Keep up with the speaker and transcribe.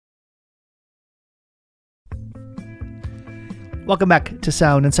Welcome back to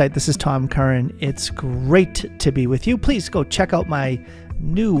Sound Insight. This is Tom Curran. It's great to be with you. Please go check out my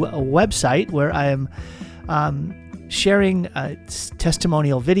new website where I am sharing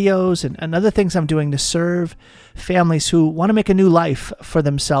testimonial videos and other things I'm doing to serve families who want to make a new life for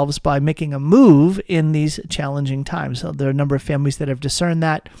themselves by making a move in these challenging times. So there are a number of families that have discerned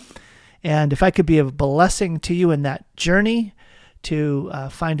that. And if I could be a blessing to you in that journey to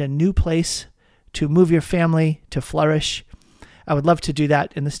find a new place to move your family to flourish, I would love to do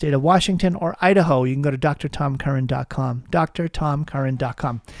that in the state of Washington or Idaho. You can go to drtomcurran.com,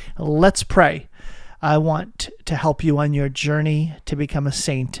 drtomcurran.com. Let's pray. I want to help you on your journey to become a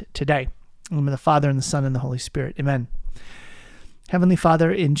saint today. In the name of the Father, and the Son, and the Holy Spirit. Amen. Heavenly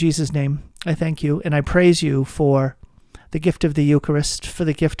Father, in Jesus' name, I thank you and I praise you for the gift of the Eucharist, for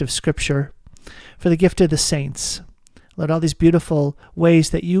the gift of Scripture, for the gift of the saints. Lord, all these beautiful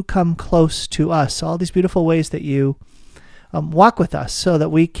ways that you come close to us, all these beautiful ways that you walk with us so that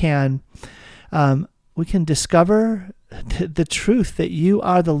we can discover the truth that you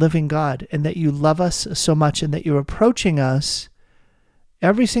are the living God and that you love us so much and that you're approaching us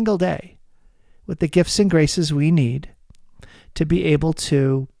every single day with the gifts and graces we need to be able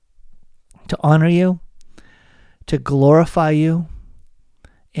to honor you, to glorify you,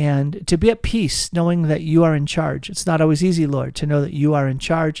 and to be at peace knowing that you are in charge. It's not always easy, Lord, to know that you are in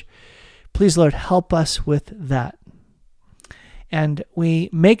charge. Please, Lord, help us with that. And we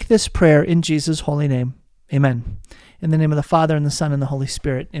make this prayer in Jesus' holy name. Amen. In the name of the Father, and the Son, and the Holy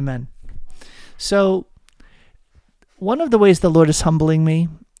Spirit. Amen. So, one of the ways the Lord is humbling me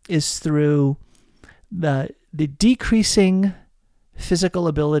is through the decreasing physical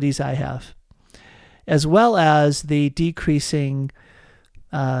abilities I have, as well as the decreasing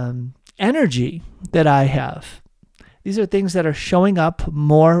energy that I have. These are things that are showing up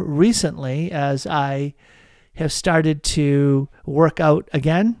more recently as I have started to work out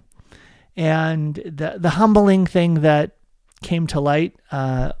again. And the humbling thing that came to light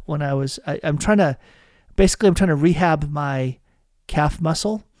when I'm trying to rehab my calf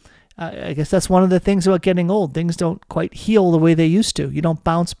muscle. I guess that's one of the things about getting old. Things don't quite heal the way they used to. You don't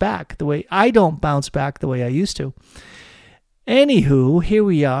bounce back the way I don't bounce back the way I used to. Anywho, here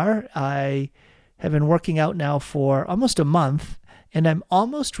we are. I have been working out now for almost a month, and I'm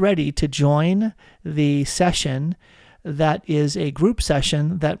almost ready to join the session that is a group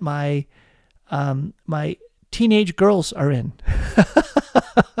session that my teenage girls are in.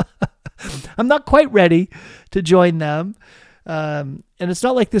 I'm not quite ready to join them. And it's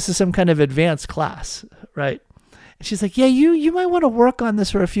not like this is some kind of advanced class, right? And she's like, yeah, you might want to work on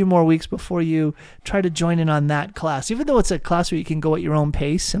this for a few more weeks before you try to join in on that class, even though it's a class where you can go at your own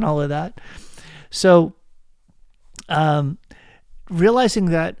pace and all of that. So, realizing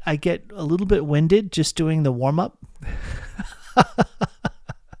that I get a little bit winded just doing the warm-up,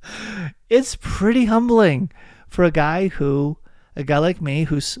 it's pretty humbling for a guy like me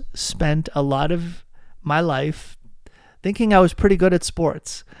who's spent a lot of my life thinking I was pretty good at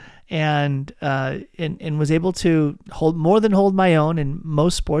sports and was able to hold my own in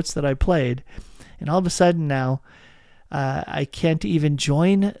most sports that I played. And all of a sudden now, I can't even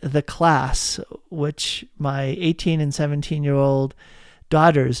join the class which my 18 and 17-year-old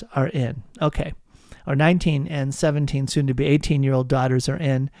daughters are in. Okay. Or 19 and 17, soon to be 18-year-old daughters are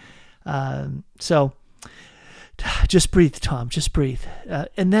in. So just breathe, Tom, just breathe.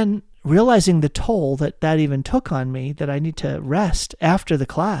 And then realizing the toll that even took on me, that I need to rest after the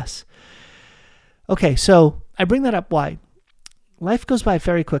class. Okay, so I bring that up. Why? Life goes by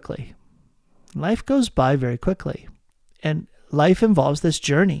very quickly. And life involves this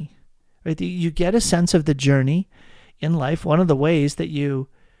journey, right? You get a sense of the journey in life. One of the ways that at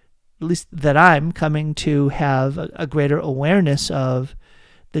least that I'm coming to have a greater awareness of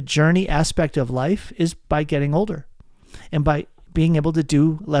the journey aspect of life is by getting older and by being able to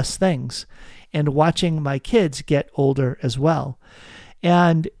do less things and watching my kids get older as well.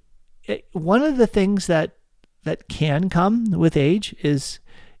 And one of the things that can come with age is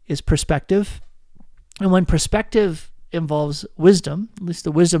perspective. And when perspective involves wisdom, at least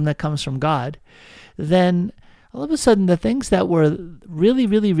the wisdom that comes from God, then all of a sudden the things that were really,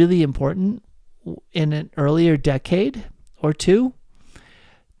 really, really important in an earlier decade or two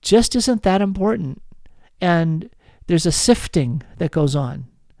just isn't that important. And there's a sifting that goes on.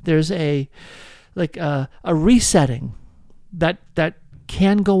 There's a resetting that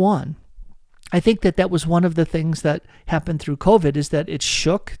can go on. I think that was one of the things that happened through COVID, is that it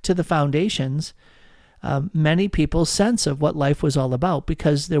shook to the foundations many people's sense of what life was all about,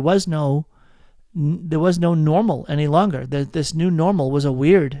 because there was no normal any longer. This new normal was a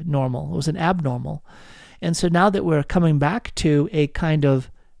weird normal. It was an abnormal. And so now that we're coming back to a kind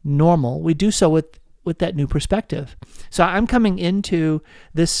of normal, we do so with that new perspective. So I'm coming into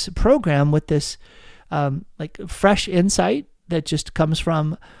this program with this like fresh insight that just comes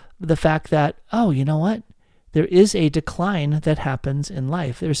from the fact that, oh, you know what? There is a decline that happens in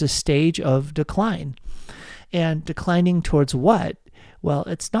life. There's a stage of decline. And declining towards what? Well,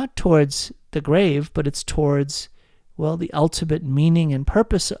 it's not towards the grave, but it's towards, well, the ultimate meaning and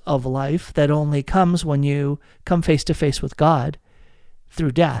purpose of life that only comes when you come face to face with God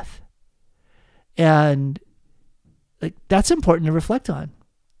through death. And like that's important to reflect on.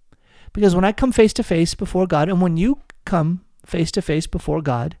 Because when I come face to face before God, and when you come face to face before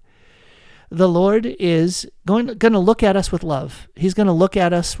God, the Lord is going to look at us with love. He's going to look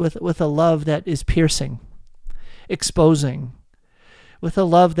at us with a love that is piercing, exposing, with a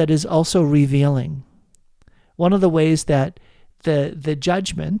love that is also revealing. One of the ways that the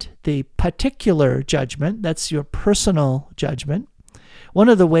judgment, the particular judgment, that's your personal judgment, one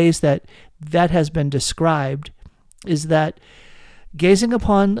of the ways that has been described is that gazing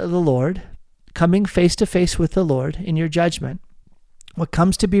upon the Lord, coming face to face with the Lord in your judgment, what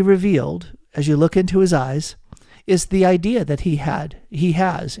comes to be revealed as you look into his eyes is the idea that he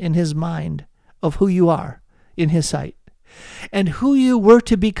has in his mind of who you are in his sight and who you were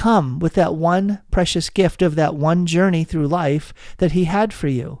to become with that one precious gift of that one journey through life that he had for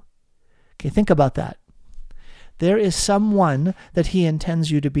you. Okay, think about that. There is someone that he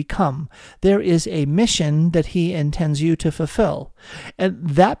intends you to become. There is a mission that he intends you to fulfill. And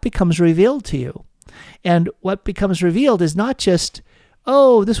that becomes revealed to you. And what becomes revealed is not just,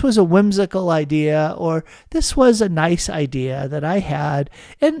 oh, this was a whimsical idea, or this was a nice idea that I had,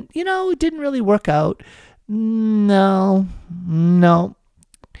 and, it didn't really work out. No.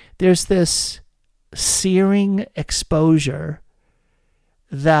 There's this searing exposure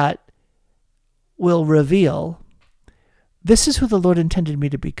that will reveal, this is who the Lord intended me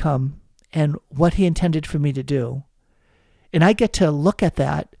to become and what he intended for me to do. And I get to look at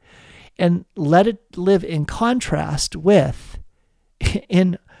that and let it live in contrast with,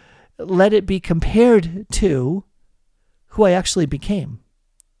 let it be compared to who I actually became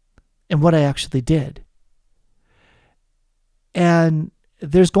and what I actually did. And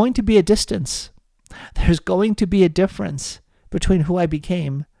there's going to be a distance. There's going to be a difference between who I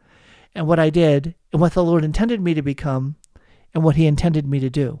became and what I did and what the Lord intended me to become and what he intended me to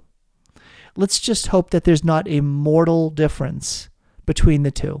do. Let's just hope that there's not a mortal difference between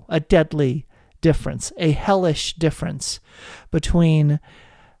the two, a deadly difference, a hellish difference between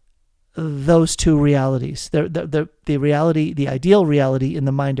those two realities, the reality, the ideal reality in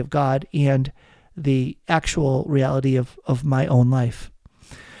the mind of God and the actual reality of my own life.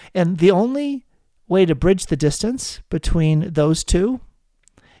 And the only way to bridge the distance between those two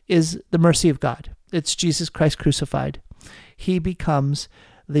is the mercy of God. It's Jesus Christ crucified. He becomes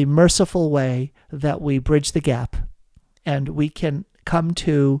the merciful way that we bridge the gap and we can come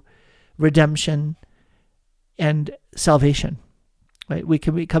to redemption and salvation. Right? We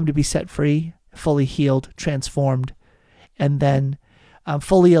come to be set free, fully healed, transformed, and then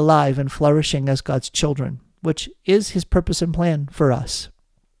fully alive and flourishing as God's children, which is his purpose and plan for us.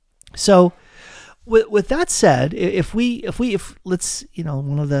 So with that said, if let's,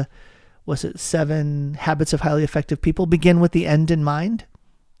 one of the, 7 habits of highly effective people begin with the end in mind.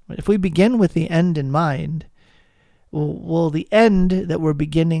 If we begin with the end in mind, well, the end that we're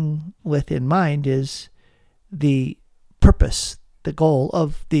beginning with in mind is the purpose, the goal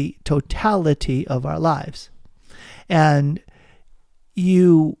of the totality of our lives. And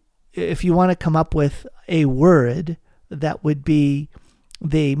if you want to come up with a word that would be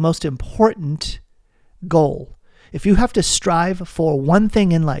the most important goal, if you have to strive for one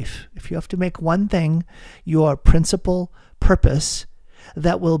thing in life, if you have to make one thing your principal purpose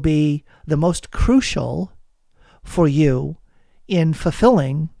that will be the most crucial for you in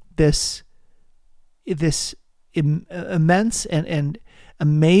fulfilling this immense and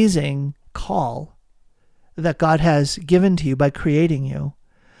amazing call that God has given to you by creating you,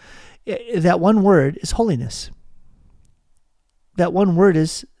 that one word is holiness. That one word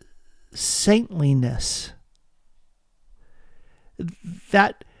is saintliness.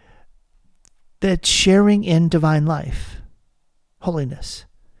 That sharing in divine life. Holiness.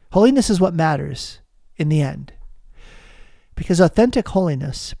 Holiness is what matters in the end. Because authentic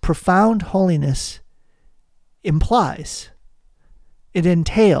holiness, profound holiness, entails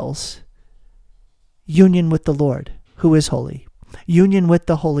union with the Lord, who is holy, union with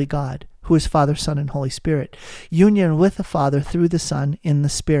the holy God, who is Father, Son, and Holy Spirit, union with the Father through the Son in the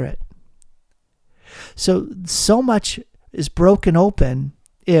Spirit. So much is broken open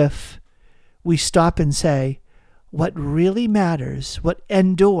if we stop and say, what really matters, what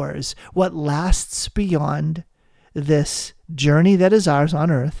endures, what lasts beyond this journey that is ours on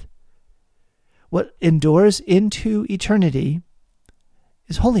earth, what endures into eternity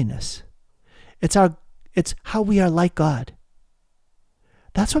is holiness. It's how we are like God.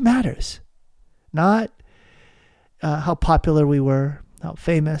 That's what matters. Not how popular we were, how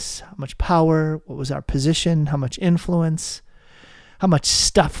famous, how much power, what was our position, how much influence, how much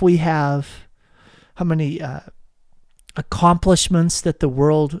stuff we have, how many accomplishments that the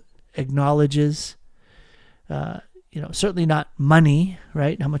world acknowledges. Certainly not money,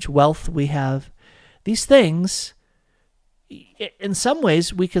 right? How much wealth we have. These things, in some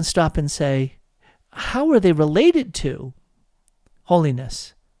ways, we can stop and say, how are they related to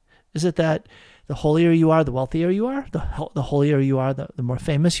holiness? Is it that the holier you are, the wealthier you are? The holier you are, the more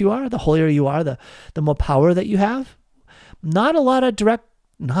famous you are? The holier you are, the more power that you have? Not a lot of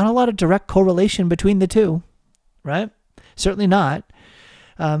direct correlation between the two, right? Certainly not.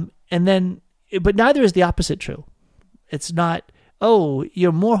 But neither is the opposite true. It's not, oh,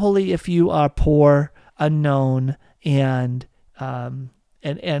 you're more holy if you are poor, unknown, and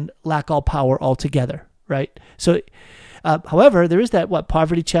lack all power altogether, right? So, however, there is that,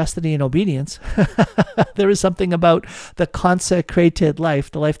 poverty, chastity, and obedience. There is something about the consecrated life,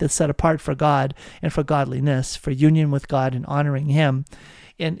 the life that's set apart for God and for godliness, for union with God and honoring Him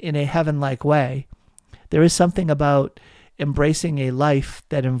in a heaven-like way. There is something about embracing a life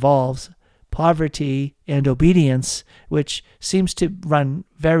that involves poverty and obedience, which seems to run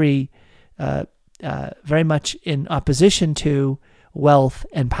very much in opposition to wealth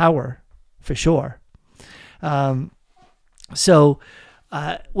and power, for sure. So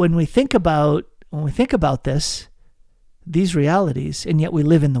when we think about these realities, and yet we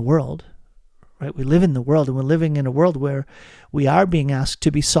live in the world, right? We live in the world, and we're living in a world where we are being asked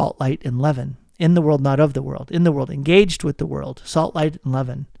to be salt, light, and leaven. In the world, not of the world. In the world, engaged with the world, salt, light, and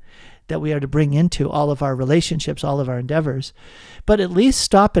leaven, that we are to bring into all of our relationships, all of our endeavors. But at least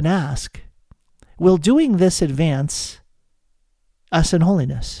stop and ask, will doing this advance us in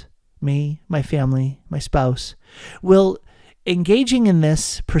holiness? Me, my family, my spouse. Will engaging in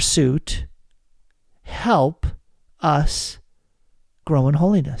this pursuit help us grow in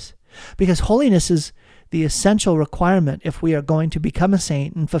holiness? Because holiness is the essential requirement if we are going to become a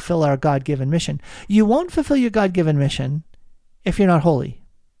saint and fulfill our God-given mission. You won't fulfill your God-given mission if you're not holy.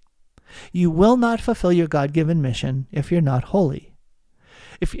 You will not fulfill your God-given mission if you're not holy.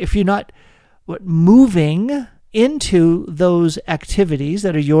 If you're not moving into those activities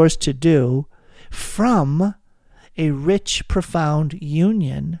that are yours to do from a rich, profound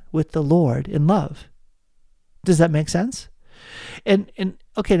union with the Lord in love. Does that make sense? And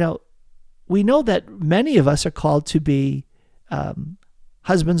okay, now, we know that many of us are called to be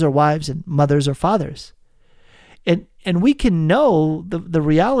husbands or wives and mothers or fathers. And we can know the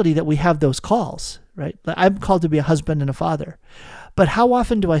reality that we have those calls, right? I'm called to be a husband and a father. But how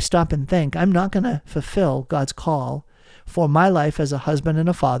often do I stop and think, I'm not going to fulfill God's call for my life as a husband and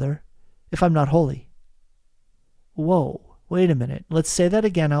a father if I'm not holy? Whoa, wait a minute. Let's say that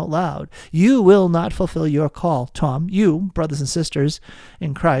again out loud. You will not fulfill your call, Tom. You, brothers and sisters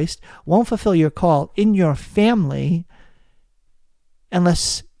in Christ, won't fulfill your call in your family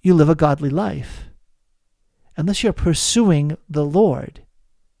unless you live a godly life. Unless you're pursuing the Lord,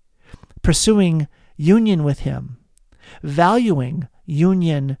 pursuing union with Him, valuing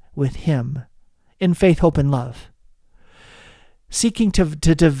union with Him in faith, hope, and love, seeking to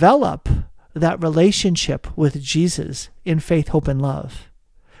develop that relationship with Jesus in faith, hope, and love,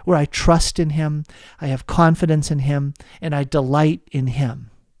 where I trust in Him, I have confidence in Him, and I delight in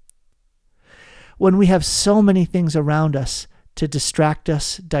Him. When we have so many things around us to distract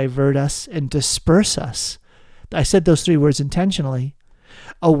us, divert us, and disperse us, I said those three words intentionally,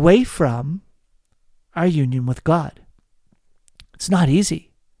 away from our union with God. It's not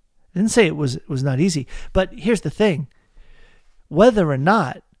easy. I didn't say it was not easy, but here's the thing. Whether or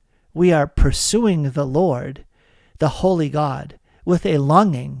not we are pursuing the Lord, the holy God, with a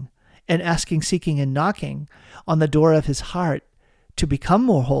longing and asking, seeking, and knocking on the door of His heart to become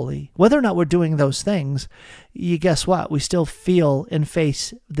more holy, whether or not we're doing those things, you guess what? We still feel and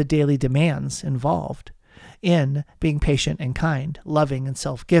face the daily demands involved in being patient and kind, loving and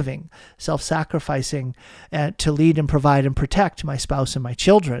self-giving, self-sacrificing, to lead and provide and protect my spouse and my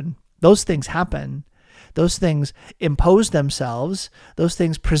children. Those things happen. Those things impose themselves. Those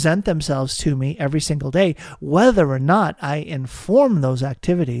things present themselves to me every single day, whether or not I inform those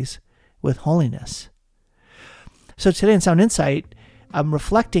activities with holiness. So today in Sound Insight, I'm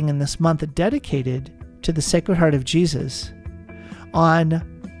reflecting in this month dedicated to the Sacred Heart of Jesus on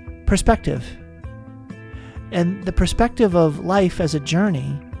perspective. And the perspective of life as a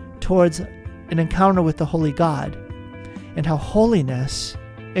journey towards an encounter with the Holy God, and how holiness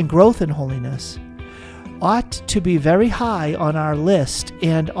and growth in holiness ought to be very high on our list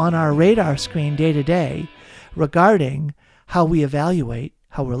and on our radar screen day to day regarding how we evaluate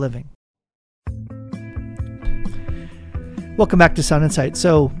how we're living. Welcome back to Sound Insight.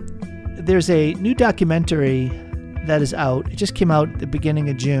 So there's a new documentary that is out. It just came out at the beginning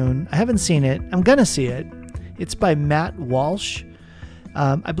of June. I haven't seen it. I'm going to see it. It's by Matt Walsh.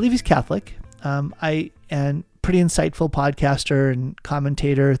 I believe he's Catholic. And pretty insightful podcaster and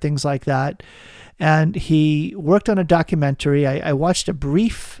commentator, things like that. And he worked on a documentary. I watched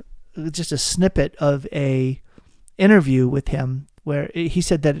just a snippet of a interview with him where he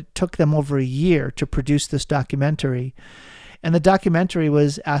said that it took them over a year to produce this documentary. And the documentary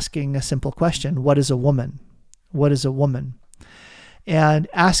was asking a simple question: what is a woman? What is a woman? And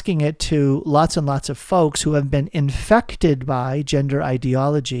asking it to lots and lots of folks who have been infected by gender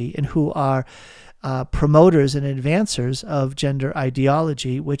ideology and who are promoters and advancers of gender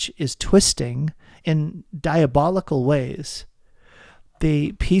ideology, which is twisting in diabolical ways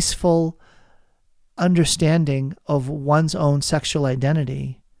the peaceful understanding of one's own sexual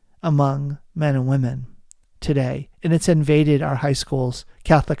identity among men and women today. And it's invaded our high schools,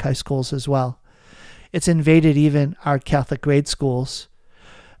 Catholic high schools as well. It's invaded even our Catholic grade schools.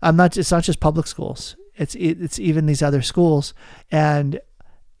 It's not just public schools. It's even these other schools. And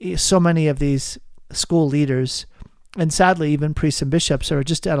so many of these school leaders, and sadly even priests and bishops, are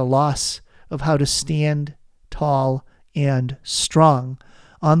just at a loss of how to stand tall and strong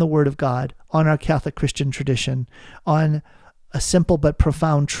on the Word of God, on our Catholic Christian tradition, on a simple but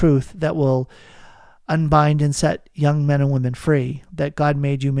profound truth that will unbind and set young men and women free, that God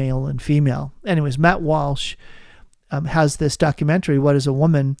made you male and female. Anyways, Matt Walsh has this documentary, What is a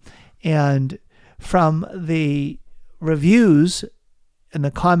Woman? And from the reviews and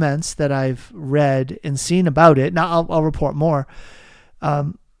the comments that I've read and seen about it, now I'll report more,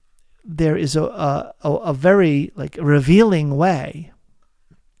 there is a very revealing way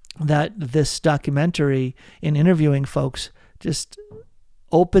that this documentary, in interviewing folks, just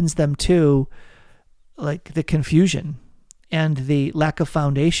opens them to the confusion and the lack of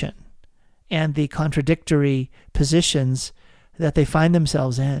foundation and the contradictory positions that they find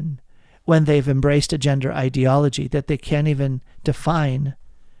themselves in when they've embraced a gender ideology, that they can't even define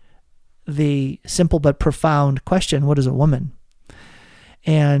the simple but profound question, what is a woman?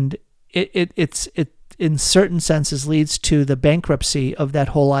 And it in certain senses leads to the bankruptcy of that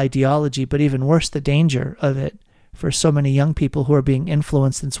whole ideology, but even worse, the danger of it for so many young people who are being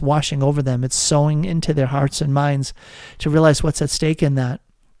influenced. It's washing over them. It's sowing into their hearts and minds to realize what's at stake in that.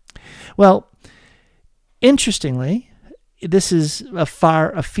 Well, interestingly, this is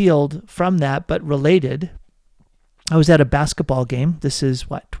far afield from that, but related. I was at a basketball game. This is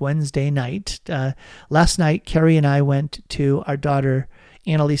Wednesday night. Last night, Carrie and I went to our daughter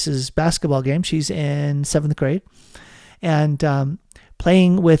Annalise's basketball game. She's in 7th grade and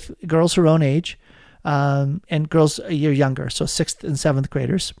playing with girls her own age and girls a year younger, so 6th and 7th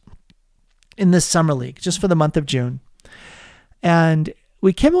graders in this summer league, just for the month of June. And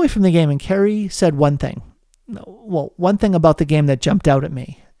we came away from the game and Carrie said one thing about the game that jumped out at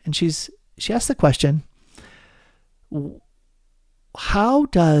me. And she asked the question, how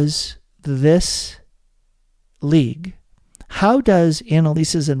does this league, how does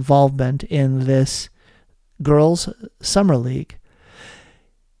Annalise's involvement in this girls' summer league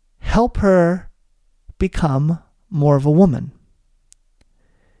help her become more of a woman?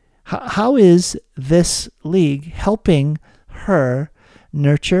 How is this league helping her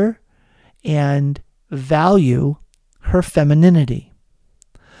nurture and value her femininity?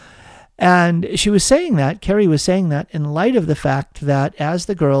 And she was saying that, Carrie was saying that in light of the fact that as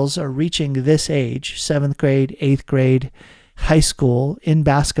the girls are reaching this age, 7th grade, 8th grade, high school in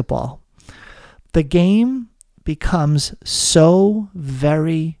basketball, the game becomes so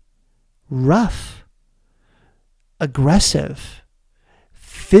very rough, aggressive,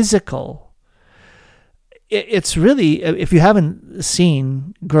 physical. It's really, if you haven't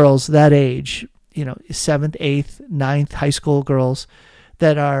seen girls that age, 7th, 8th, 9th high school girls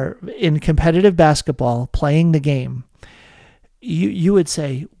that are in competitive basketball playing the game, you would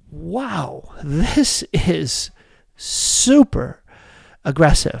say, wow, this is super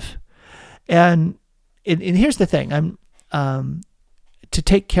aggressive. And here's the thing, to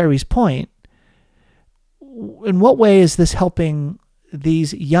take Carrie's point, in what way is this helping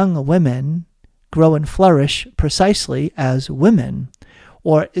these young women grow and flourish precisely as women?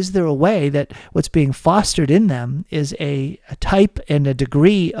 Or is there a way that what's being fostered in them is a type and a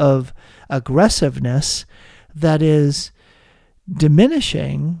degree of aggressiveness that is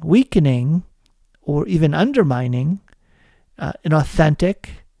diminishing, weakening, or even undermining an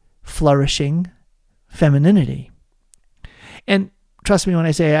authentic, flourishing femininity? And trust me when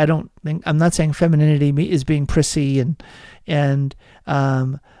I say I'm not saying femininity is being prissy and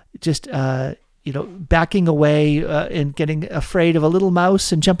just backing away and getting afraid of a little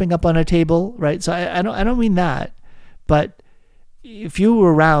mouse and jumping up on a table, right? So I don't mean that, but if you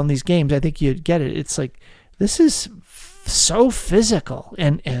were around these games, I think you'd get it. It's like, this is so physical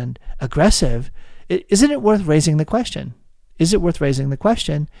and aggressive. Isn't it worth raising the question? Is it worth raising the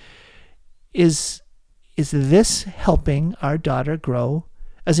question? Is this helping our daughter grow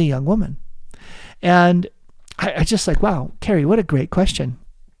as a young woman? And I just like, wow, Carrie, what a great question.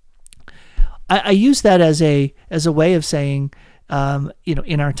 I use that as a way of saying,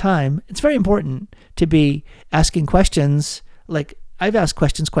 in our time, it's very important to be asking questions. Like, I've asked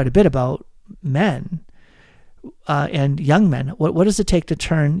questions quite a bit about men and young men. What does it take to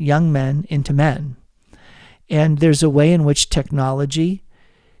turn young men into men? And there's a way in which technology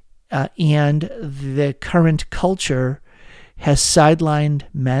and the current culture has sidelined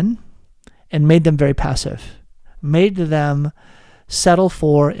men and made them very passive, made them settle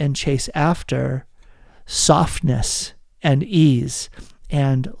for and chase after softness and ease,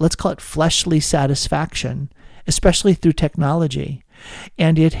 and let's call it fleshly satisfaction, especially through technology.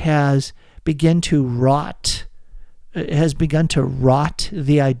 And it has begun to rot. It has begun to rot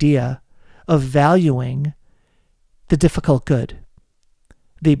the idea of valuing the difficult good,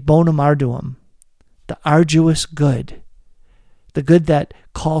 the bonum arduum, the arduous good, the good that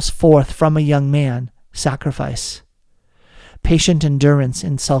calls forth from a young man sacrifice, patient endurance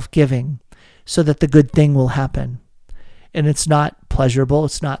and self-giving, so that the good thing will happen. And it's not pleasurable,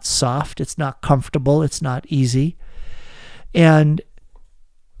 it's not soft, it's not comfortable, it's not easy. And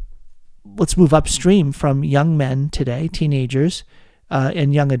let's move upstream from young men today, teenagers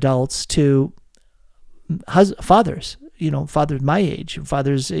and young adults, to fathers, fathers my age,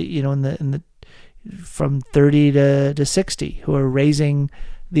 fathers, in the from 30 to 60 who are raising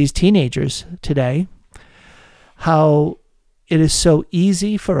these teenagers today. How it is so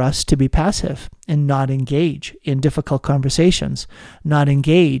easy for us to be passive and not engage in difficult conversations, not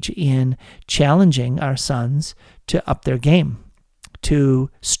engage in challenging our sons to up their game, to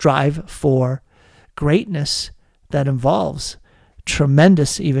strive for greatness that involves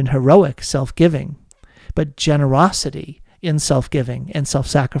tremendous, even heroic self-giving, but generosity in self-giving and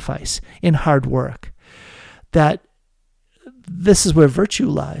self-sacrifice, in hard work. That this is where virtue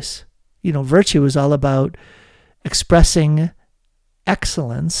lies. Virtue is all about expressing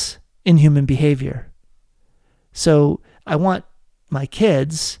excellence in human behavior. So I want my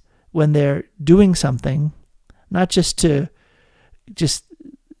kids, when they're doing something, not just to just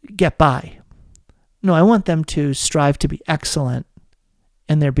get by. No, I want them to strive to be excellent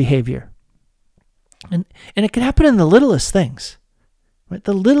in their behavior. And it can happen in the littlest things, right?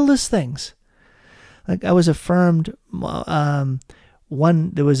 The littlest things. Like, I was affirmed,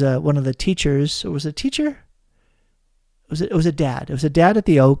 there was one of the teachers, it was a teacher? It was a dad. It was a dad at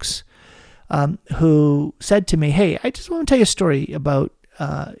the Oaks who said to me, "Hey, I just want to tell you a story about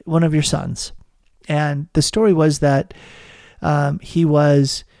one of your sons." And the story was that he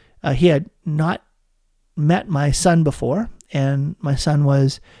had not met my son before, and my son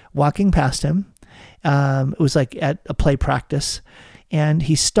was walking past him. It was like at a play practice, and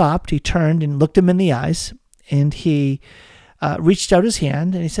he stopped, he turned and looked him in the eyes, and he reached out his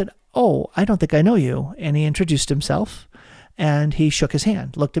hand and he said, "Oh, I don't think I know you." And he introduced himself. And he shook his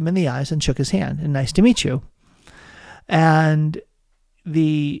hand, looked him in the eyes and shook his hand, and "Nice to meet you." And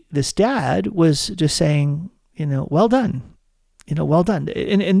this dad was just saying, "Well done, well done."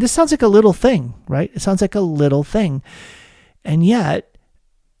 And this sounds like a little thing, right? It sounds like a little thing. And yet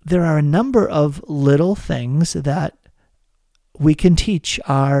there are a number of little things that we can teach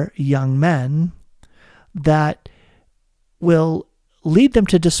our young men that will lead them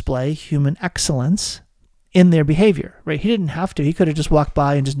to display human excellence in their behavior, right? He didn't have to. He could have just walked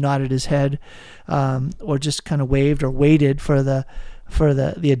by and just nodded his head, or just kind of waved or waited for the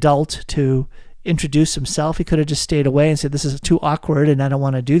adult to introduce himself. He could have just stayed away and said, "This is too awkward and I don't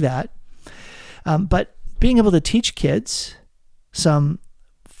want to do that." But being able to teach kids some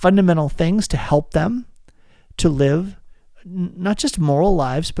fundamental things to help them to live not just moral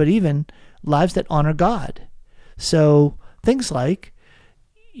lives, but even lives that honor God. So things like,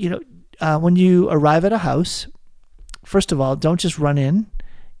 when you arrive at a house, first of all, don't just run in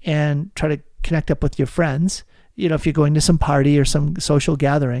and try to connect up with your friends if you're going to some party or some social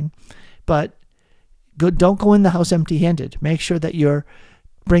gathering. But don't go in the house empty-handed. Make sure that you're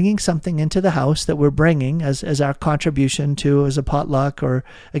bringing something into the house that we're bringing as our contribution to as a potluck or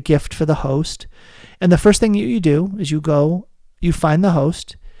a gift for the host. And the first thing you do is you find the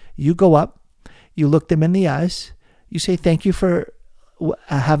host, you go up, you look them in the eyes, you say thank you for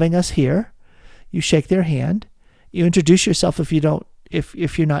having us here. You shake their hand, you introduce yourself if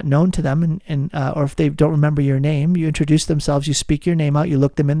you're not known to them or if they don't remember your name. You introduce themselves, you speak your name out, you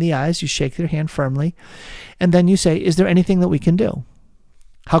look them in the eyes, you shake their hand firmly, and then you say, is there anything that we can do?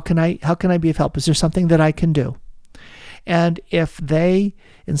 How can I be of help? Is there something that I can do? And if they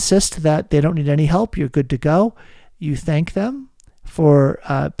insist that they don't need any help, you're good to go. You thank them for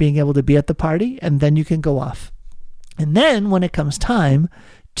being able to be at the party, and then you can go off. And then when it comes time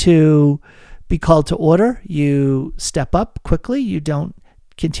to be called to order, you step up quickly. You don't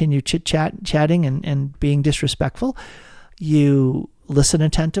continue chatting and being disrespectful. You listen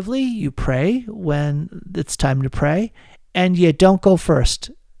attentively. You pray when it's time to pray. And you don't go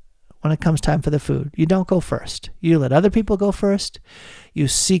first when it comes time for the food. You don't go first. You let other people go first. You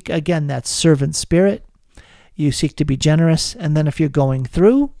seek, again, that servant spirit. You seek to be generous. And then if you're going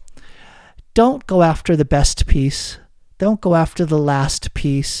through, don't go after the best piece. Don't go after the last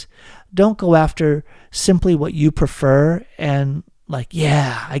piece. Don't go after simply what you prefer and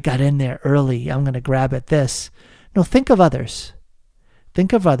I got in there early, I'm going to grab at this. No, think of others.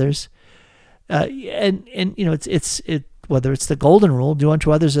 Think of others. It's whether it's the golden rule, do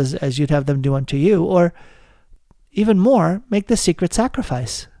unto others as you'd have them do unto you, or even more, make the secret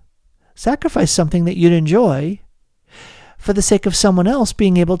sacrifice. Sacrifice something that you'd enjoy for the sake of someone else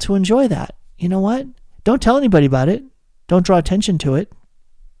being able to enjoy that. You know what? Don't tell anybody about it. Don't draw attention to it.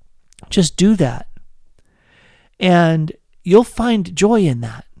 Just do that. And you'll find joy in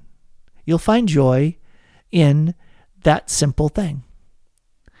that. You'll find joy in that simple thing.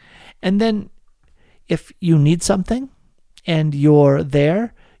 And then if you need something and you're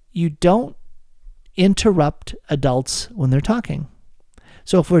there, you don't interrupt adults when they're talking.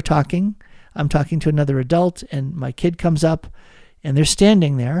 So if I'm talking to another adult and my kid comes up and they're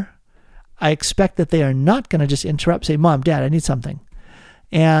standing there, I expect that they are not going to just interrupt, say, Mom, Dad, I need something.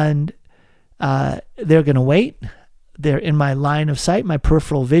 And they're going to wait. They're in my line of sight, my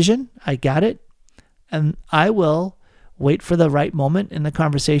peripheral vision. I got it. And I will wait for the right moment in the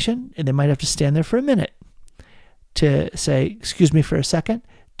conversation. And they might have to stand there for a minute to say, excuse me for a second.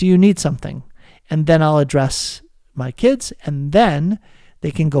 Do you need something? And then I'll address my kids, and then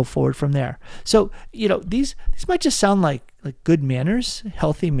they can go forward from there. So, these might just sound like good manners,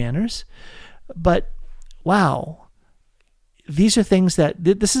 healthy manners, but wow, these are things that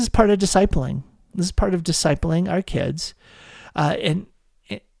this is part of discipling. This is part of discipling our kids, and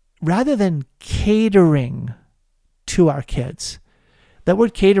rather than catering to our kids. That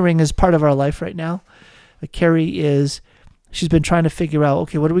word catering is part of our life right now. Carrie she's been trying to figure out,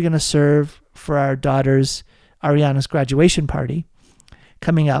 okay, what are we going to serve for our daughter's Ariana's graduation party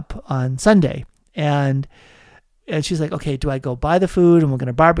coming up on Sunday? And she's like, okay, do I go buy the food and we're going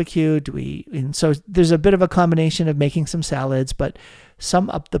to barbecue? And so there's a bit of a combination of making some salads, but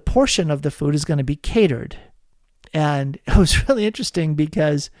the portion of the food is going to be catered. And it was really interesting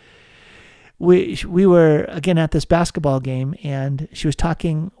because we were again at this basketball game, and she was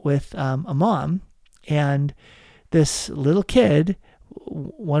talking with a mom, and this little kid,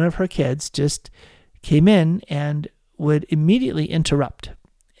 one of her kids, just came in and would immediately interrupt.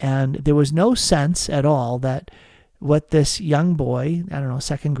 And there was no sense at all that what this young boy, I don't know,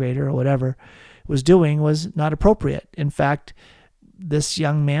 second grader or whatever, was doing was not appropriate. In fact, this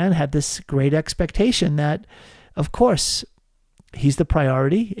young man had this great expectation that, of course, he's the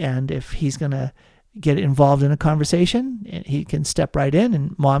priority, and if he's going to get involved in a conversation, he can step right in,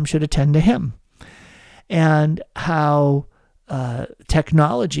 and mom should attend to him. And how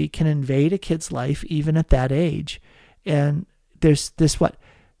technology can invade a kid's life even at that age. And there's this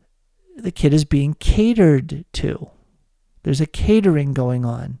the kid is being catered to. There's a catering going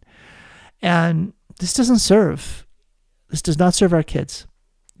on. And this does not serve our kids.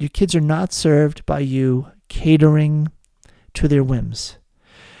 Your kids are not served by you catering to their whims,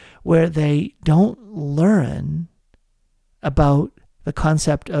 where they don't learn about the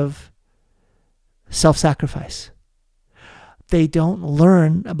concept of self-sacrifice. They don't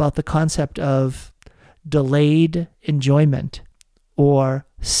learn about the concept of delayed enjoyment or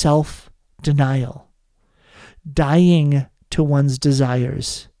self-denial, dying to one's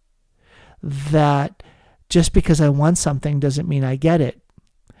desires, that just because I want something doesn't mean I get it.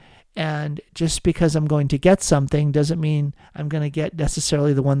 And just because I'm going to get something doesn't mean I'm going to get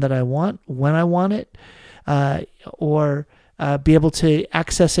necessarily the one that I want when I want it. or be able to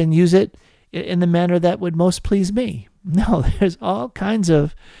access and use it in the manner that would most please me. No, there's all kinds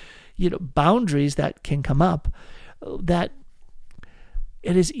of boundaries that can come up, that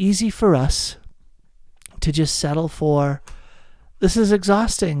it is easy for us to just settle for, this is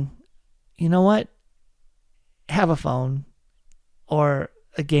exhausting. You know what? Have a phone or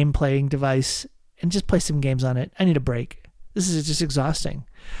a game playing device and just play some games on it. I need a break. This is just exhausting.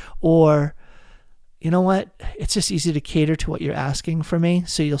 Or, you know what? It's just easy to cater to what you're asking for me,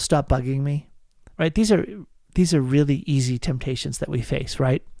 so you'll stop bugging me, right? These are really easy temptations that we face,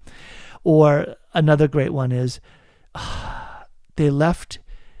 right? Or another great one is, they left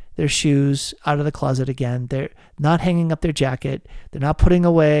their shoes out of the closet again. They're not hanging up their jacket. They're not putting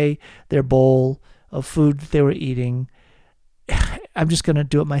away their bowl of food that they were eating. I'm just going to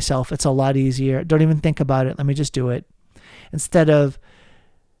do it myself. It's a lot easier. Don't even think about it. Let me just do it. Instead of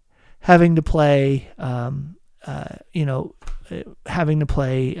having to play,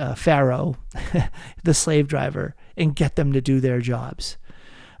 Pharaoh, the slave driver, and get them to do their jobs.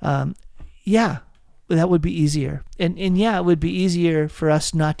 That would be easier. And it would be easier for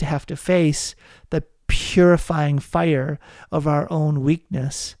us not to have to face the purifying fire of our own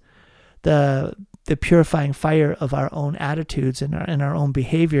weakness, the purifying fire of our own attitudes and our own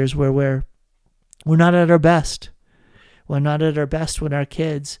behaviors, where we're not at our best. We're not at our best when our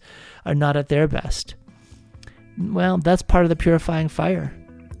kids are not at their best. Well, that's part of the purifying fire,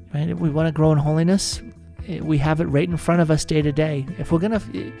 right? If we want to grow in holiness, we have it right in front of us day to day.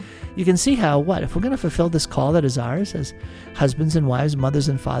 You can see how, if we're going to fulfill this call that is ours as husbands and wives, mothers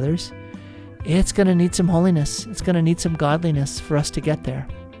and fathers, it's going to need some holiness. It's going to need some godliness for us to get there.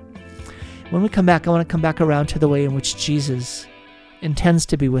 When we come back, I want to come back around to the way in which Jesus intends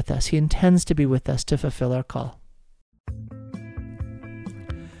to be with us. He intends to be with us to fulfill our call.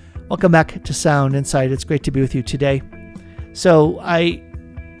 Welcome back to Sound Insight. It's great to be with you today. So I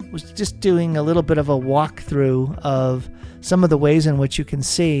was just doing a little bit of a walkthrough of some of the ways in which you can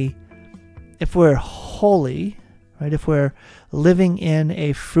see if we're holy, right? If we're living in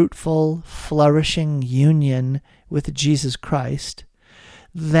a fruitful, flourishing union with Jesus Christ,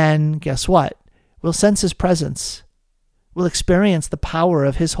 then guess what? We'll sense His presence. We'll experience the power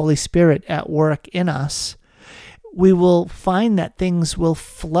of His Holy Spirit at work in us. We will find that things will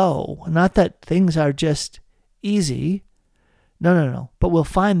flow. Not that things are just easy. No. But we'll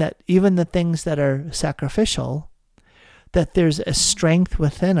find that even the things that are sacrificial, that there's a strength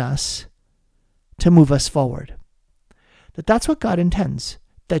within us to move us forward. That's what God intends.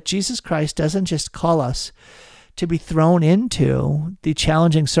 That Jesus Christ doesn't just call us to be thrown into the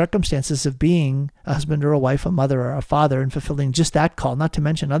challenging circumstances of being a husband or a wife, a mother or a father, and fulfilling just that call, not to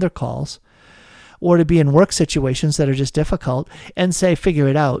mention other calls, or to be in work situations that are just difficult and say, figure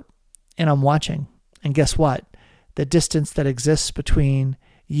it out, and I'm watching. And guess what? The distance that exists between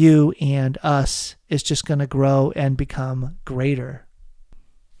you and us is just going to grow and become greater.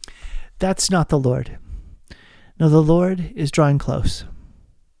 That's not the Lord. No, the Lord is drawing close.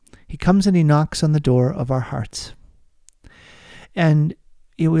 He comes and He knocks on the door of our hearts. And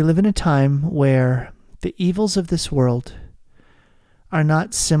we live in a time where the evils of this world are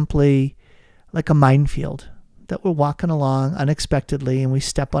not simply like a minefield that we're walking along unexpectedly and we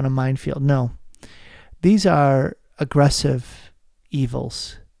step on a minefield. No, these are aggressive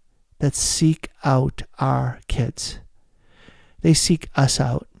evils that seek out our kids. They seek us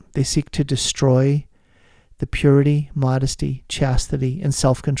out. They seek to destroy the purity, modesty, chastity, and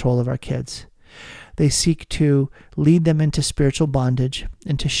self-control of our kids. They seek to lead them into spiritual bondage,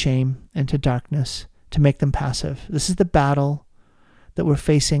 into shame, into darkness, to make them passive. This is the battle that we're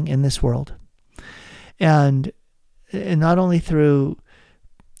facing in this world. And not only through,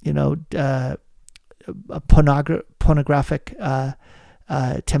 pornographic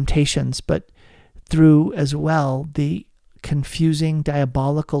temptations, but through as well the confusing,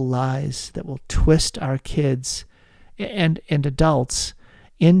 diabolical lies that will twist our kids and adults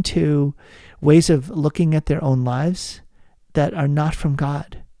into ways of looking at their own lives that are not from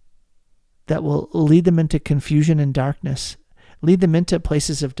God, that will lead them into confusion and darkness, lead them into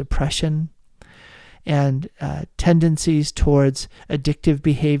places of depression and tendencies towards addictive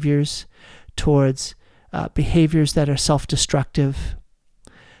behaviors, towards behaviors that are self-destructive,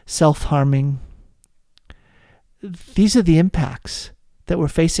 self-harming. These are the impacts that we're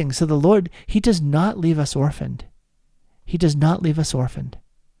facing. So the Lord, He does not leave us orphaned. He does not leave us orphaned.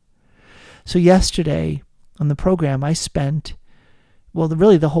 So yesterday on the program, I spent,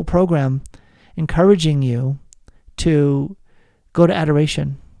 the whole program, encouraging you to go to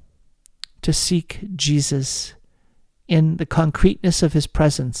adoration, to seek Jesus in the concreteness of His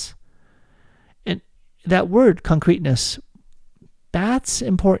presence. that word, concreteness, that's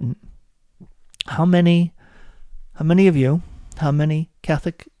important. How many of you, how many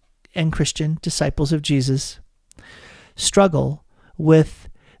Catholic and Christian disciples of Jesus struggle with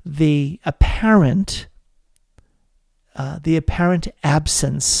the apparent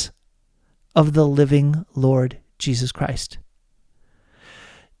absence of the living Lord Jesus Christ?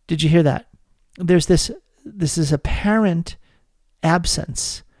 Did you hear that? There's this is apparent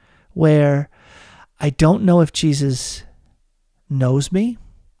absence where I don't know if Jesus knows me.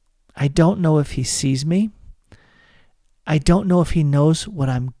 I don't know if he sees me. I don't know if he knows what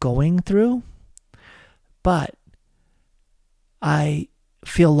I'm going through, but I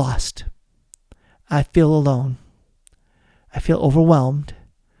feel lost. I feel alone. I feel overwhelmed.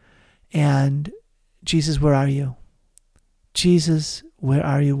 And Jesus, where are you? Jesus, where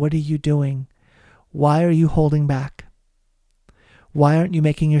are you? What are you doing? Why are you holding back? Why aren't you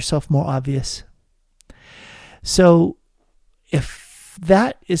making yourself more obvious? So if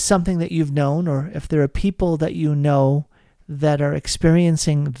that is something that you've known, or if there are people that you know that are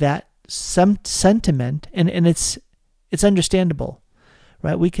experiencing that sentiment, and it's understandable,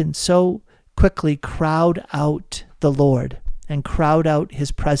 right? We can so quickly crowd out the Lord and crowd out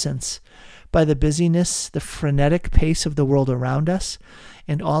his presence by the busyness, the frenetic pace of the world around us,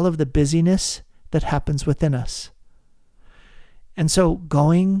 and all of the busyness that happens within us. And so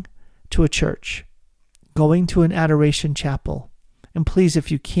going to a church, going to an adoration chapel, and please, if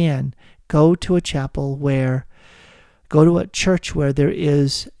you can, go to a church where there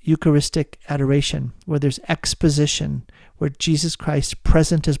is Eucharistic adoration, where there's exposition, where Jesus Christ,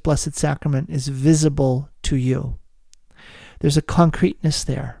 present as Blessed Sacrament, is visible to you. There's a concreteness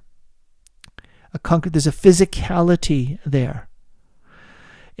there. There's a physicality there.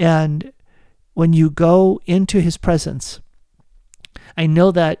 And when you go into his presence, I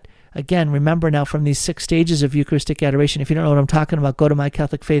know that, again, remember now from these 6 stages of Eucharistic adoration, if you don't know what I'm talking about, go to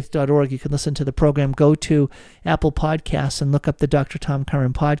mycatholicfaith.org. You can listen to the program. Go to Apple Podcasts and look up the Dr. Tom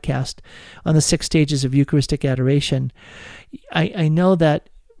Curran podcast on the 6 stages of Eucharistic adoration. I know that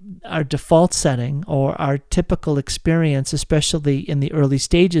our default setting, or our typical experience, especially in the early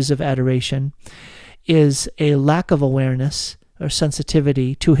stages of adoration, is a lack of awareness or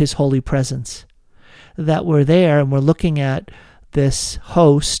sensitivity to his holy presence. That we're there and we're looking at this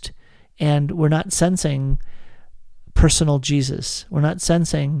host, and we're not sensing personal Jesus. We're not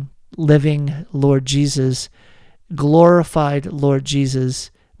sensing living Lord Jesus, glorified Lord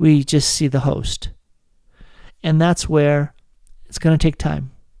Jesus. We just see the host. And that's where it's going to take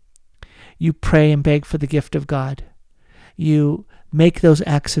time. You pray and beg for the gift of God. You make those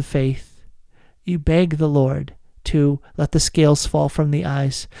acts of faith. You beg the Lord to let the scales fall from the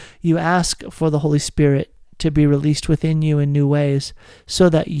eyes. You ask for the Holy Spirit to be released within you in new ways so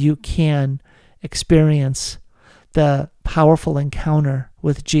that you can experience the powerful encounter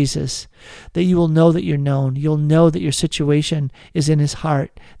with Jesus, that you will know that you're known. You'll know that your situation is in his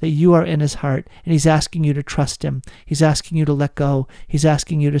heart, that you are in his heart, and he's asking you to trust him. He's asking you to let go. He's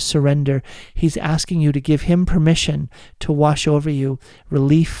asking you to surrender. He's asking you to give him permission to wash over you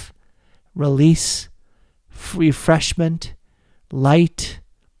relief, release, refreshment, light,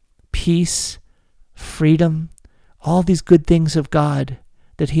 peace, freedom, all these good things of God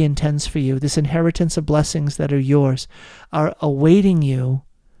that he intends for you, this inheritance of blessings that are yours, are awaiting you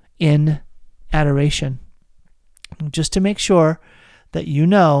in adoration. Just to make sure that you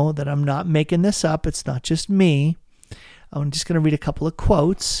know that I'm not making this up, it's not just me. I'm just going to read a couple of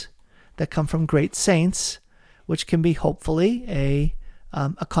quotes that come from great saints, which can be hopefully a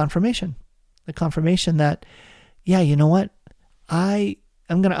confirmation. A confirmation that, yeah, you know what? I'm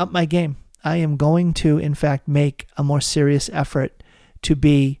going to up my game. I am going to, in fact, make a more serious effort to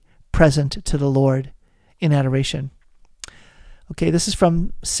be present to the Lord in adoration. Okay, this is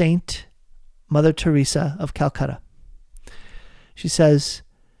from Saint Mother Teresa of Calcutta. She says,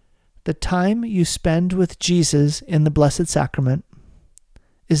 "The time you spend with Jesus in the Blessed Sacrament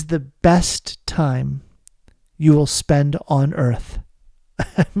is the best time you will spend on earth."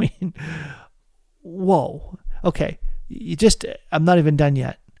 I mean, whoa. Okay, I'm not even done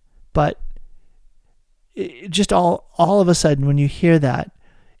yet, but just all of a sudden when you hear that,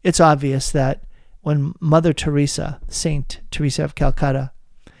 it's obvious that when Mother Teresa, Saint Teresa of Calcutta,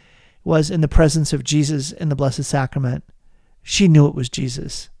 was in the presence of Jesus in the Blessed Sacrament, she knew it was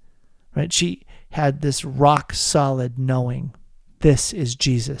Jesus, right? She had this rock solid knowing, this is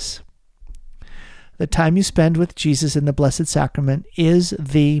Jesus. The time you spend with Jesus in the Blessed Sacrament is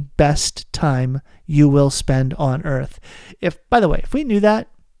the best time you will spend on earth. By the way, if we knew that,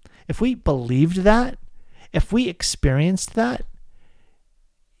 if we believed that, if we experienced that,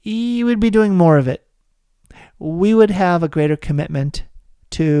 you would be doing more of it. we would have a greater commitment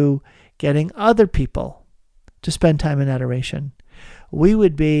to getting other people to spend time in adoration. We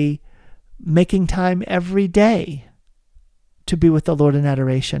would be making time every day to be with the Lord in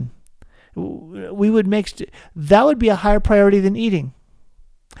adoration. We would that would be a higher priority than eating.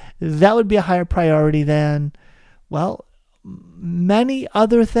 That would be a higher priority than, well, many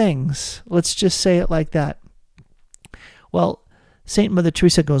other things. Let's just say it like that. Well, Saint Mother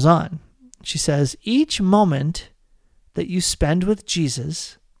Teresa goes on. She says, each moment that you spend with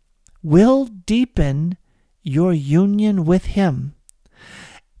Jesus will deepen your union with him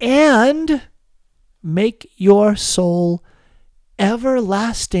and make your soul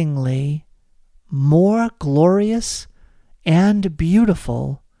everlastingly more glorious and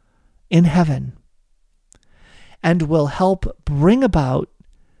beautiful in heaven, and will help bring about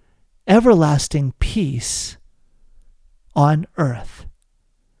everlasting peace on earth.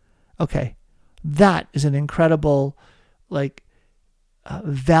 Okay, that is an incredible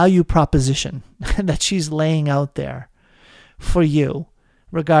value proposition that she's laying out there for you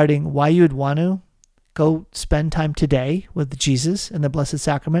regarding why you'd want to go spend time today with Jesus in the Blessed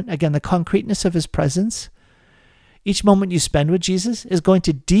Sacrament. Again, the concreteness of his presence. Each moment you spend with Jesus is going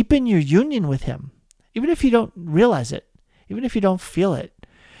to deepen your union with him, even if you don't realize it, even if you don't feel it,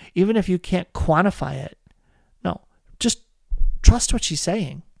 even if you can't quantify it. No, just trust what she's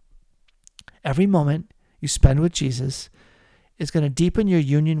saying. Every moment you spend with Jesus is going to deepen your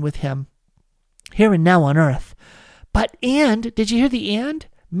union with him here and now on earth. And, did you hear the and?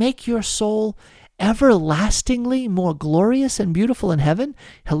 Make your soul everlastingly more glorious and beautiful in heaven.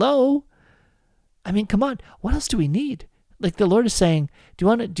 Hello? I mean, come on. What else do we need? Like the Lord is saying, do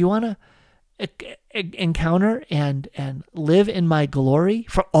you want to encounter and live in my glory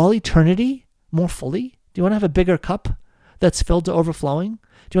for all eternity more fully? Do you want to have a bigger cup that's filled to overflowing?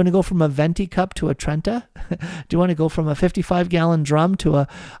 Do you want to go from a venti cup to a Trenta? Do you want to go from a 55-gallon drum to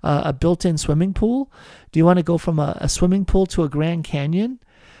a built-in swimming pool? Do you want to go from a swimming pool to a Grand Canyon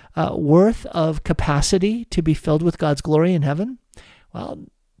worth of capacity to be filled with God's glory in heaven? Well,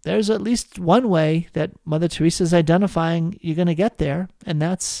 there's at least one way that Mother Teresa is identifying you're going to get there, and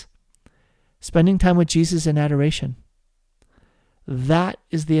that's spending time with Jesus in adoration. That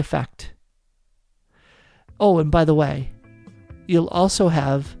is the effect. Oh, and by the way, you'll also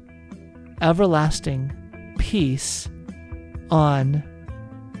have everlasting peace on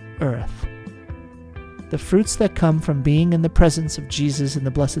earth. The fruits that come from being in the presence of Jesus in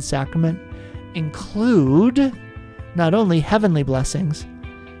the Blessed Sacrament include not only heavenly blessings,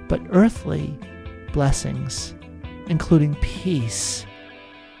 but earthly blessings, including peace,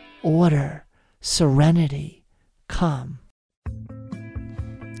 order, serenity, calm.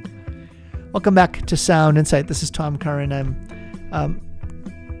 Welcome back to Sound Insight. This is Tom Curran.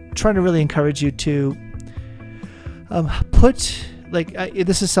 I'm trying to really encourage you to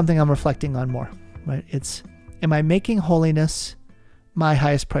this is something I'm reflecting on more, right? Am I making holiness my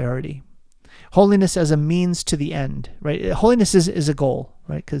highest priority? Holiness as a means to the end, right? Holiness is a goal,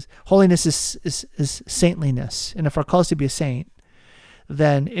 right? Because holiness is saintliness. And if our call is to be a saint,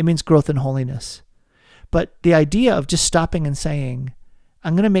 then it means growth in holiness. But the idea of just stopping and saying,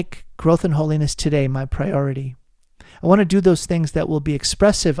 I'm going to make growth in holiness today my priority. I want to do those things that will be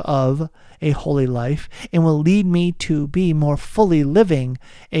expressive of a holy life and will lead me to be more fully living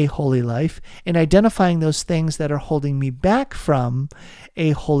a holy life, and identifying those things that are holding me back from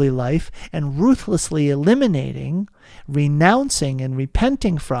a holy life and ruthlessly eliminating, renouncing, and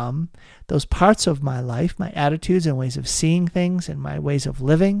repenting from those parts of my life, my attitudes and ways of seeing things and my ways of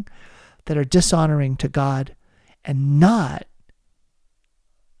living that are dishonoring to God, and not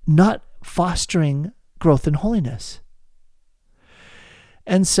fostering growth in holiness.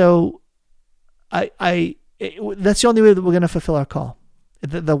 And so that's the only way that we're going to fulfill our call.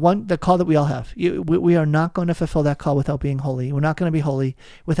 The call that we all have. We are not going to fulfill that call without being holy. We're not going to be holy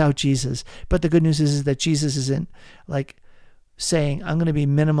without Jesus. But the good news is that Jesus isn't like saying, I'm going to be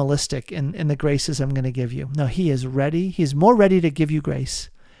minimalistic in the graces I'm going to give you. No, he is ready. He's more ready to give you grace,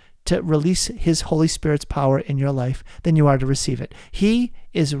 to release his Holy Spirit's power in your life than you are to receive it. He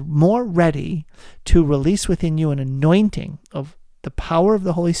is more ready to release within you an anointing of the power of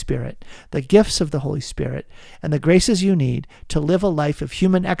the Holy Spirit, the gifts of the Holy Spirit, and the graces you need to live a life of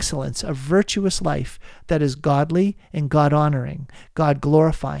human excellence, a virtuous life that is godly and God-honoring,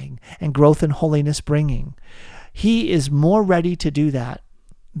 God-glorifying, and growth in holiness bringing. He is more ready to do that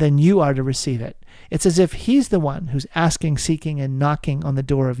than you are to receive it. It's as if he's the one who's asking, seeking, and knocking on the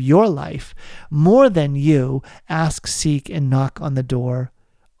door of your life more than you ask, seek, and knock on the door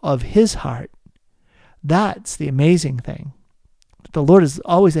of his heart. That's the amazing thing. The Lord is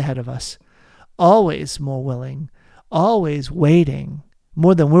always ahead of us, always more willing, always waiting.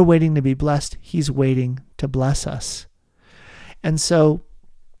 More than we're waiting to be blessed, he's waiting to bless us. And so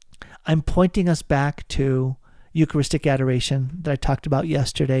I'm pointing us back to Eucharistic adoration that I talked about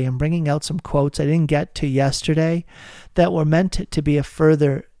yesterday and bringing out some quotes I didn't get to yesterday that were meant to be a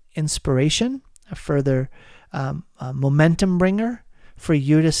further inspiration, a further momentum bringer for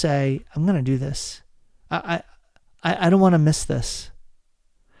you to say, I'm going to do this. I don't want to miss this.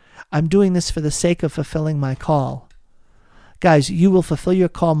 I'm doing this for the sake of fulfilling my call. Guys, you will fulfill your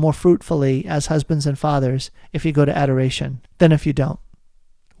call more fruitfully as husbands and fathers if you go to adoration than if you don't.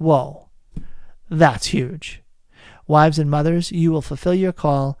 Whoa, that's huge. Wives and mothers, you will fulfill your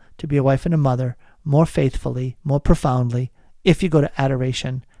call to be a wife and a mother more faithfully, more profoundly, if you go to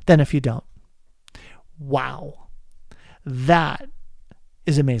adoration than if you don't. Wow. That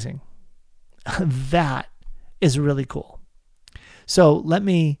is amazing. That is really cool. So let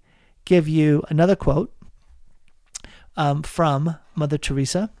me give you another quote from Mother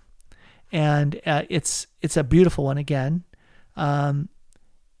Teresa, and it's a beautiful one again. I've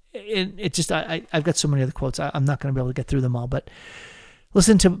got so many other quotes. I'm not going to be able to get through them all, but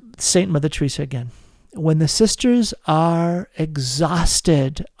listen to Saint Mother Teresa again. When the sisters are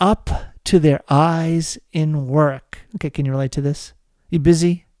exhausted up to their eyes in work. Okay, can you relate to this? You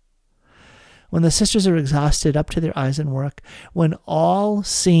busy? When the sisters are exhausted up to their eyes in work, when all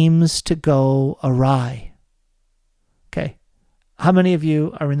seems to go awry. Okay, how many of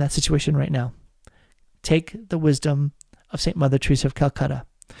you are in that situation right now? Take the wisdom of Saint Mother Teresa of Calcutta.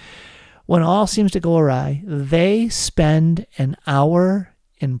 When all seems to go awry, they spend an hour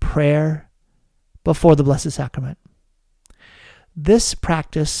in prayer before the Blessed Sacrament. This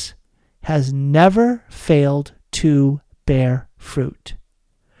practice has never failed to bear fruit.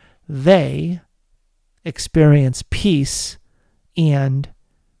 They experience peace and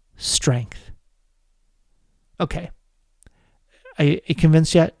strength. Okay. Are you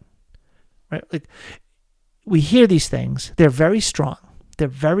convinced yet? Right? Like, we hear these things. They're very strong. They're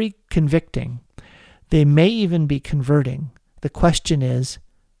very convicting. They may even be converting. The question is,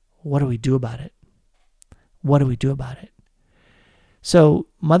 what do we do about it? What do we do about it? So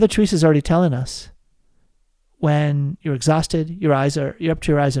Mother Teresa is already telling us, when you're exhausted, you're up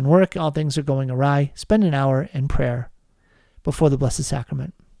to your eyes in work, all things are going awry, spend an hour in prayer before the Blessed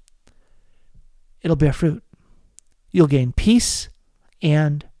Sacrament. It'll bear fruit. You'll gain peace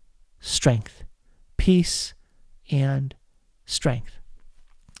and strength. Peace and strength.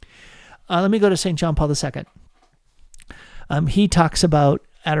 Let me go to St. John Paul II. He talks about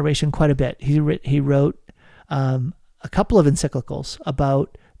adoration quite a bit. He wrote a couple of encyclicals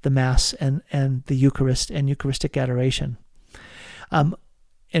about the Mass and the Eucharist and Eucharistic adoration.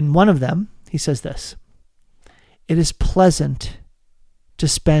 In one of them, he says this: "It is pleasant to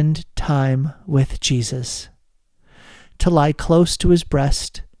spend time with Jesus, to lie close to his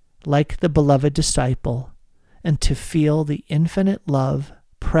breast like the beloved disciple, and to feel the infinite love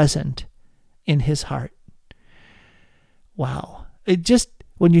present in his heart." Wow. It just,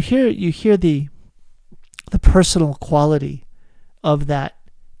 when you hear the personal quality of that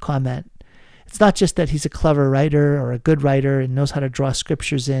comment. It's not just that he's a clever writer or a good writer and knows how to draw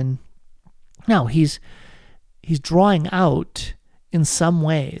scriptures in. No, he's drawing out in some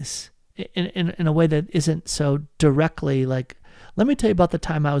ways, in a way that isn't so directly like, let me tell you about the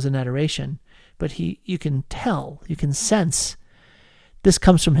time I was in adoration. But you can tell, you can sense this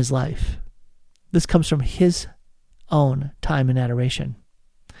comes from his life. This comes from his own time in adoration.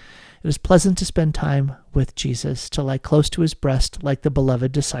 It is pleasant to spend time with Jesus, to lie close to his breast like the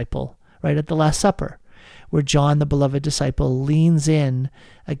beloved disciple, right at the Last Supper, where John, the beloved disciple, leans in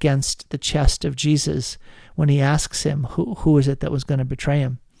against the chest of Jesus when he asks him, who is it that was going to betray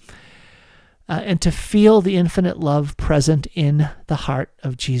him? And to feel the infinite love present in the heart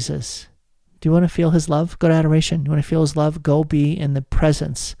of Jesus. Do you want to feel his love? Go to adoration. You want to feel his love? Go be in the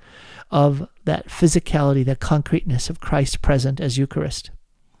presence of that physicality, that concreteness of Christ present as Eucharist.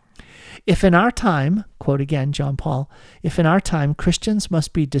 If in our time, quote again John Paul, if in our time Christians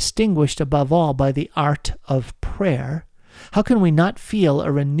must be distinguished above all by the art of prayer, how can we not feel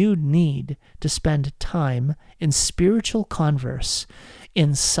a renewed need to spend time in spiritual converse,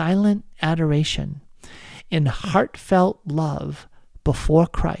 in silent adoration, in heartfelt love before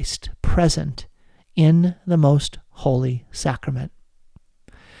Christ present in the most holy sacrament?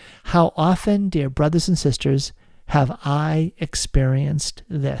 How often, dear brothers and sisters, have I experienced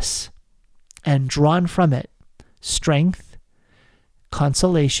this and drawn from it strength,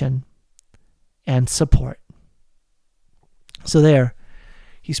 consolation, and support? So there,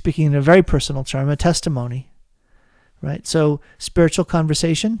 he's speaking in a very personal term, a testimony, right? So spiritual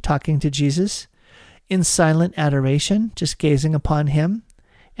conversation, talking to Jesus, in silent adoration, just gazing upon him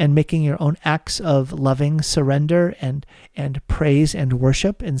and making your own acts of loving surrender and praise and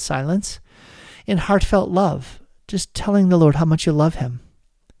worship in silence. In heartfelt love, just telling the Lord how much you love him.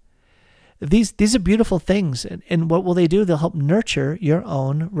 These are beautiful things. And what will they do? They'll help nurture your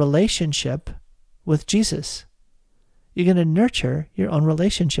own relationship with Jesus. You're going to nurture your own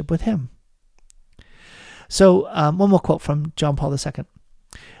relationship with him. So one more quote from John Paul II.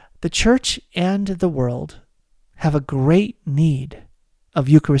 The church and the world have a great need of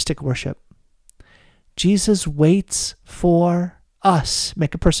Eucharistic worship. Jesus waits for us.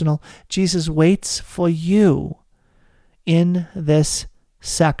 Make it personal. Jesus waits for you in this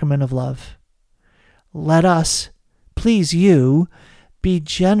sacrament of love. Let us, please you, be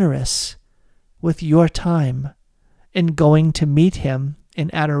generous with your time in going to meet him in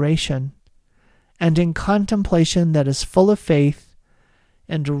adoration and in contemplation that is full of faith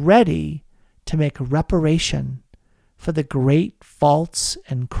and ready to make reparation for the great faults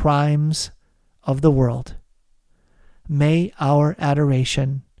and crimes of the world. May our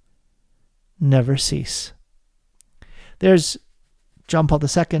adoration never cease. There's John Paul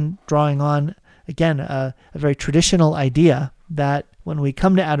II drawing on, again, a very traditional idea that when we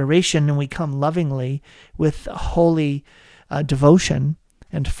come to adoration and we come lovingly with holy devotion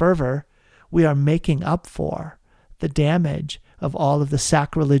and fervor, we are making up for the damage of all of the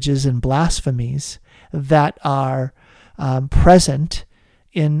sacrileges and blasphemies that are present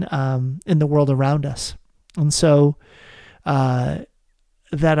in the world around us. And so that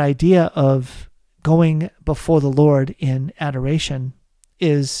idea of going before the Lord in adoration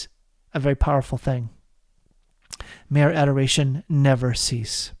is a very powerful thing. May our adoration never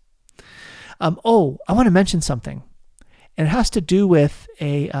cease. I want to mention something. And it has to do with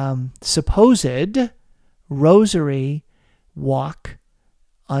a supposed rosary walk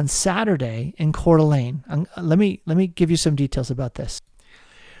on Saturday in Coeur d'Alene. Let me give you some details about this.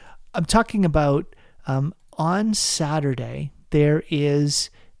 I'm talking about on Saturday there is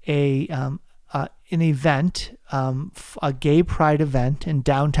an event, a gay pride event in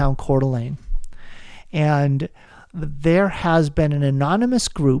downtown Coeur d'Alene, and there has been an anonymous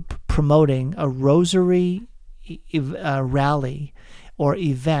group promoting a rosary rally or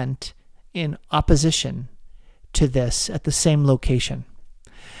event in opposition to this at the same location.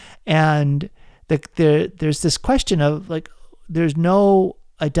 And there's this question of, like, there's no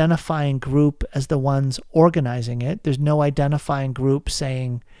identifying group as the ones organizing it. There's no identifying group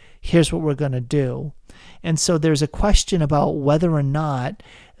saying, here's what we're going to do. And so there's a question about whether or not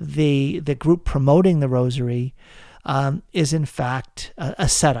the group promoting the rosary is in fact a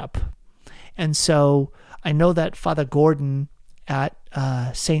setup. And so I know that Father Gordon at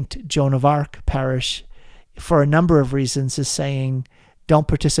St. Joan of Arc Parish, for a number of reasons, is saying, don't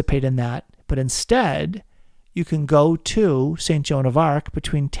participate in that, but instead you can go to St. Joan of Arc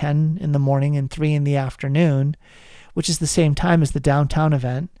between 10 in the morning and 3 in the afternoon, which is the same time as the downtown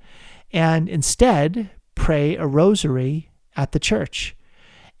event, and instead pray a rosary at the church.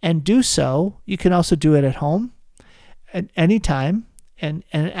 And do so, you can also do it at home at any time, and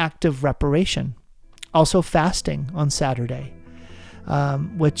an act of reparation. Also fasting on Saturday,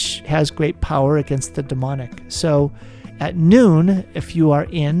 which has great power against the demonic. So at noon, if you are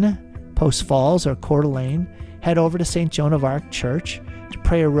in Post Falls or Coeur d'Alene, head over to St. Joan of Arc Church to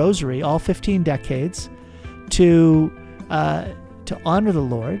pray a rosary, all 15 decades, to honor the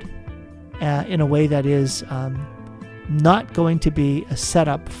Lord in a way that is not going to be a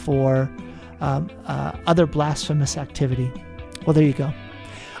setup for other blasphemous activity. Well, there you go.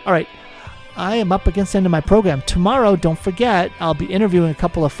 All right. I am up against the end of my program. Tomorrow, don't forget, I'll be interviewing a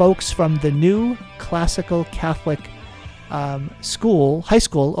couple of folks from the new Classical Catholic high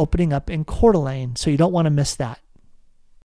school opening up in Coeur d'Alene, so you don't want to miss that.